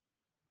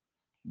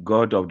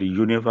God of the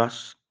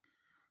universe,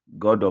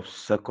 God of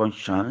second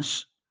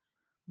chance,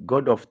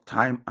 God of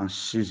time and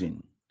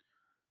season,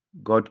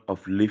 God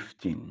of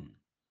lifting,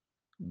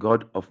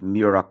 God of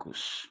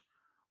miracles.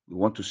 We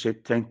want to say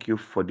thank you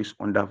for this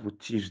wonderful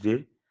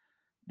Tuesday,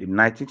 the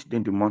 19th day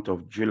in the month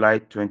of July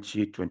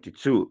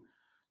 2022.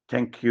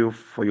 Thank you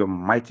for your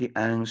mighty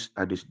hands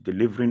that is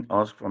delivering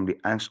us from the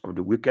hands of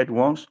the wicked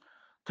ones.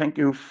 Thank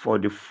you for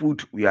the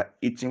food we are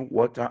eating,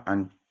 water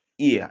and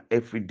air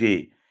every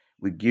day.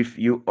 We give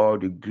you all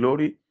the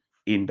glory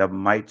in the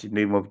mighty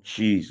name of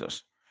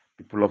Jesus.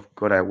 People of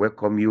God, I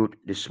welcome you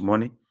this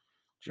morning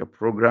to your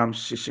program,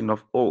 Season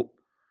of Hope.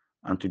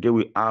 And today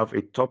we have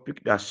a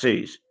topic that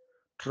says,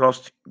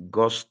 Trust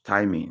God's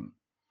timing.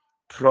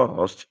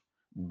 Trust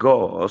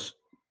God's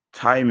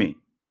timing.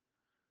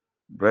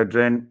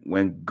 Brethren,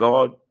 when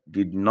God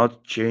did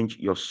not change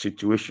your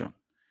situation,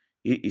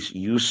 He is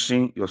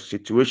using your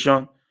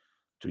situation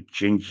to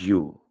change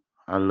you.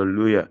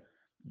 Hallelujah.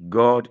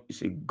 God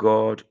is a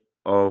God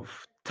of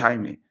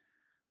timing,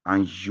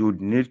 and you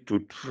need to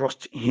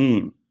trust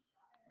Him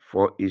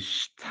for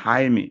His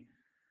timing.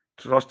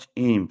 Trust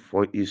Him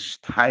for His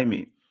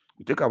timing.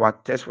 We take our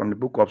text from the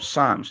book of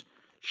Psalms,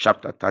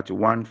 chapter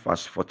 31,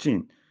 verse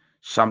 14.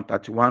 Psalm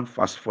 31,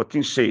 verse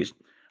 14 says,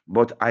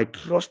 But I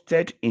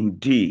trusted in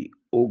thee,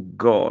 O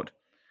God.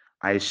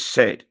 I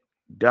said,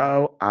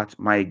 Thou art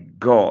my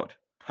God,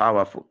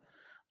 powerful.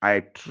 I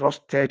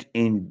trusted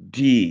in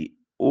thee,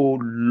 O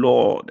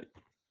Lord.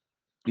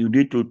 You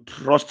need to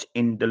trust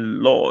in the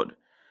Lord.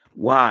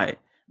 Why?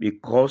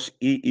 Because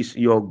He is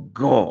your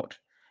God.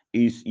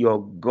 He is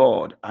your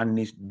God and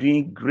is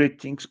doing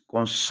great things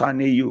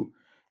concerning you.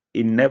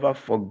 He never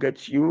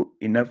forgets you.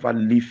 He never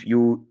leaves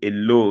you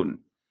alone.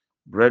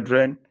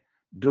 Brethren,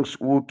 those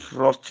who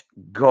trust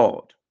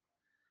God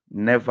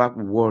never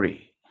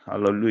worry.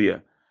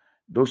 Hallelujah.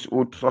 Those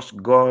who trust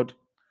God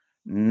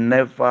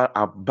never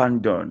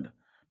abandoned.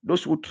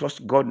 Those who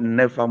trust God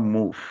never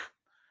move.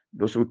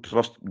 Those who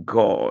trust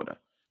God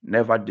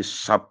never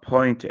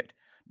disappointed.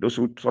 Those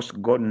who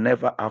trust God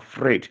never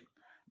afraid.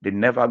 They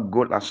never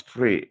go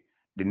astray.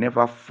 They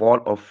never fall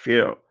or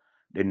fail.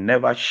 They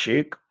never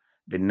shake.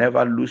 They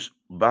never lose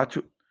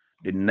battle.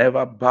 They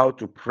never bow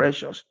to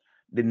pressures.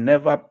 They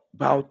never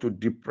bow to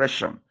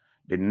depression.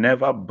 They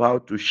never bow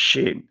to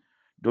shame.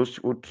 Those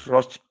who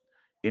trust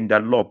in the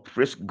Lord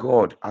praise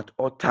God at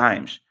all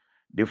times.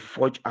 They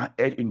forge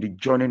ahead in the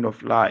journey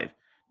of life.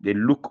 They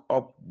look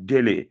up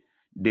daily.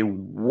 They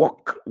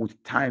walk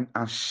with time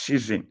and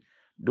season.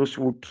 Those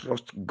who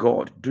trust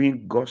God,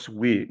 doing God's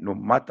way, no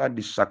matter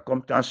the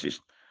circumstances,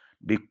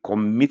 they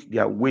commit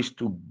their ways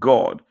to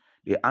God.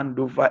 They hand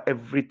over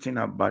everything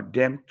about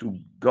them to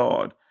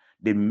God.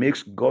 They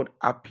makes God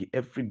happy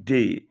every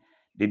day.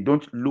 They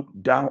don't look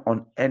down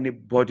on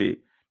anybody.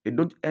 They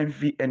don't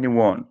envy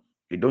anyone.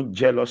 They don't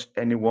jealous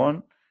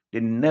anyone. They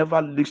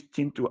never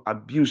listen to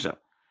abuser.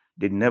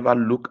 They never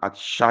look at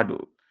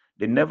shadow.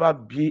 They never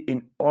be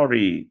in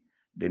hurry.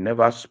 They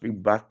never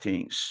speak bad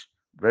things.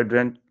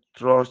 Brethren,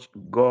 trust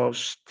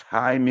God's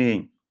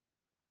timing.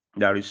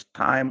 There is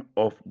time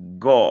of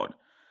God,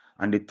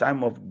 and the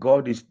time of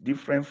God is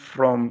different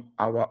from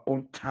our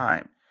own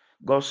time.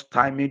 God's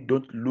timing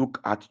don't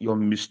look at your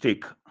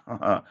mistake.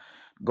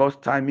 God's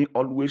timing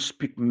always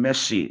speak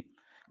mercy.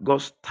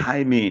 God's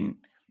timing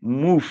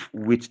move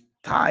with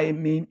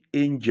timing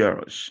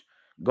angels.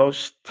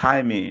 God's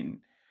timing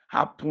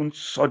happens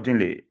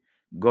suddenly.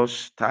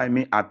 God's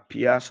timing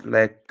appears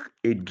like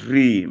a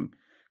dream.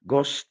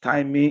 God's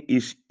timing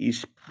is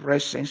his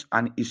presence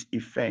and his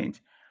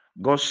event.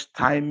 God's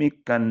timing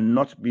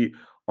cannot be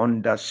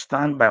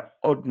understood by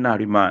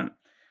ordinary man.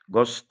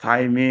 God's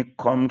timing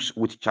comes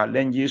with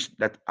challenges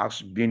that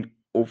has been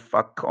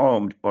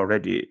overcome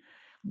already.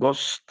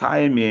 God's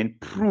timing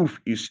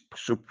prove his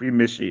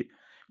supremacy.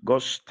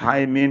 God's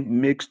timing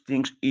makes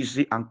things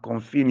easy and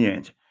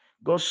convenient.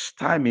 God's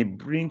timing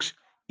brings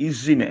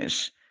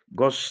easiness.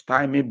 God's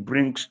timing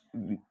bring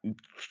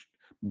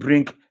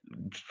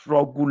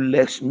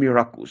struggle-less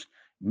miracles.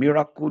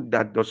 Miracle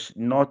that does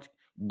not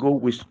go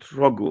with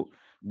struggle.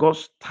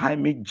 God's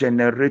timing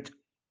generates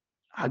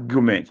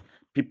argument.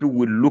 People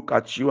will look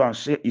at you and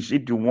say, is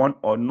it the one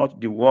or not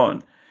the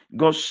one?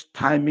 God's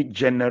timing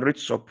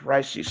generates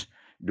surprises.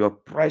 The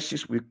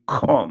surprises will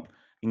come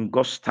in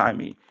God's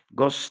timing.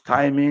 God's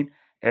timing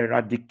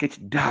eradicates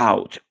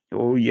doubt.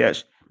 Oh,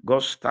 yes.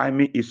 God's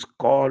timing is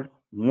called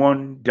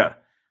wonder.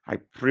 I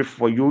pray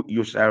for you,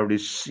 you shall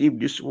receive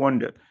this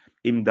wonder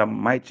in the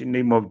mighty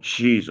name of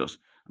Jesus.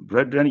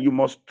 Brethren, you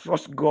must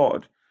trust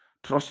God.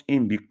 Trust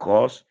Him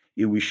because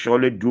He will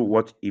surely do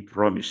what He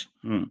promised.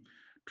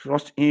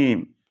 Trust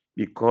Him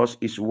because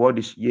His word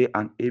is yea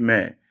and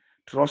amen.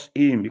 Trust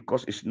Him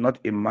because it's not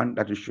a man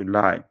that He should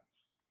lie.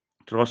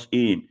 Trust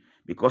Him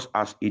because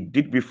as He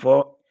did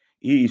before,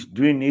 He is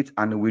doing it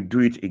and will do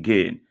it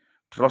again.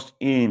 Trust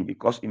Him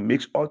because He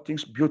makes all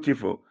things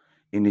beautiful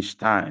in His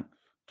time.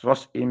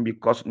 Trust Him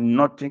because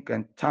nothing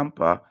can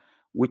tamper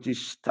with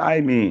His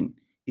timing.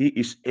 He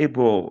is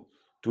able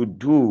to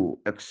do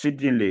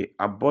exceedingly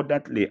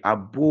abundantly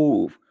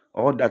above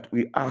all that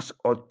we ask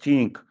or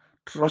think.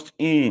 Trust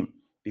Him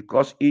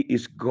because He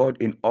is God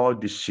in all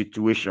the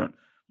situation.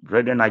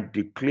 Brethren, I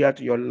declare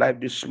to your life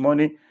this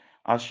morning,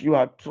 as you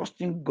are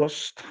trusting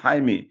God's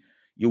timing,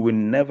 you will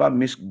never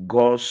miss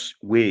God's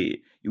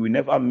way. You will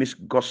never miss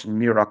God's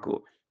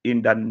miracle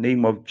in the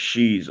name of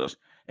Jesus.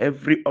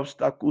 Every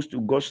obstacle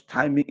to God's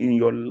timing in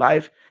your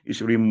life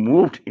is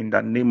removed in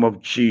the name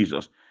of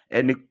Jesus.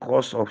 Any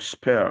cause of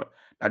spell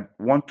that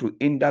want to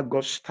hinder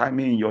God's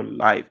timing in your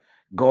life,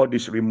 God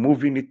is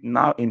removing it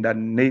now in the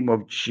name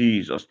of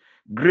Jesus.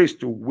 Grace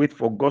to wait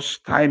for God's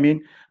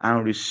timing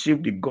and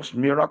receive the God's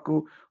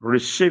miracle,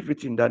 receive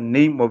it in the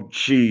name of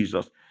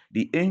Jesus.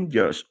 The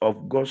angels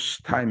of God's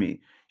timing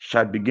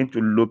shall begin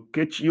to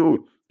locate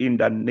you in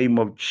the name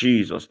of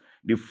Jesus.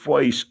 The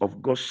voice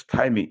of God's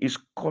timing is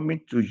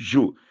coming to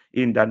you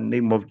in the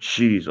name of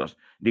Jesus.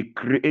 The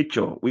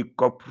Creator will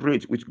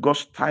cooperate with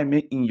God's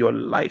timing in your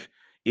life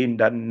in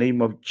the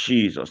name of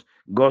Jesus.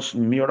 God's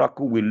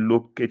miracle will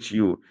locate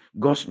you.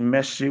 God's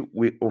mercy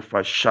will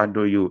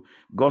overshadow you.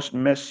 God's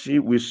mercy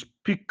will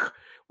speak,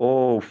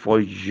 oh,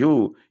 for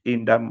you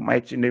in the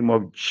mighty name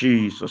of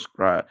Jesus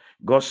Christ.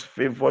 God's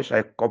favor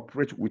shall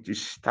cooperate with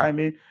His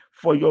timing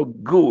for your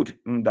good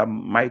in the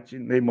mighty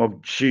name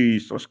of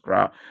Jesus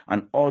Christ.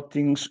 And all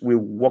things will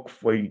work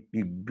for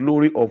the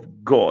glory of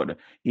God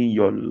in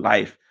your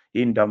life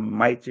in the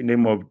mighty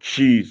name of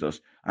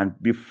Jesus. And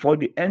before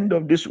the end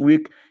of this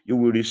week, you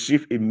will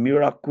receive a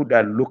miracle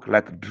that look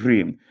like a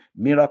dream,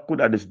 miracle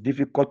that is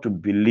difficult to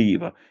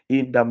believe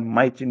in the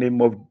mighty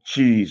name of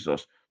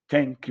Jesus.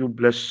 Thank you,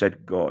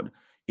 blessed God.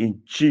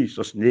 In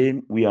Jesus'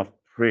 name we have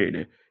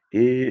prayed.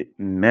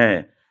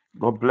 Amen.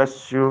 God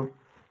bless you.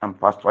 And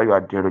Pastor, you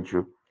are dear to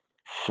you.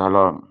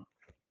 Shalom.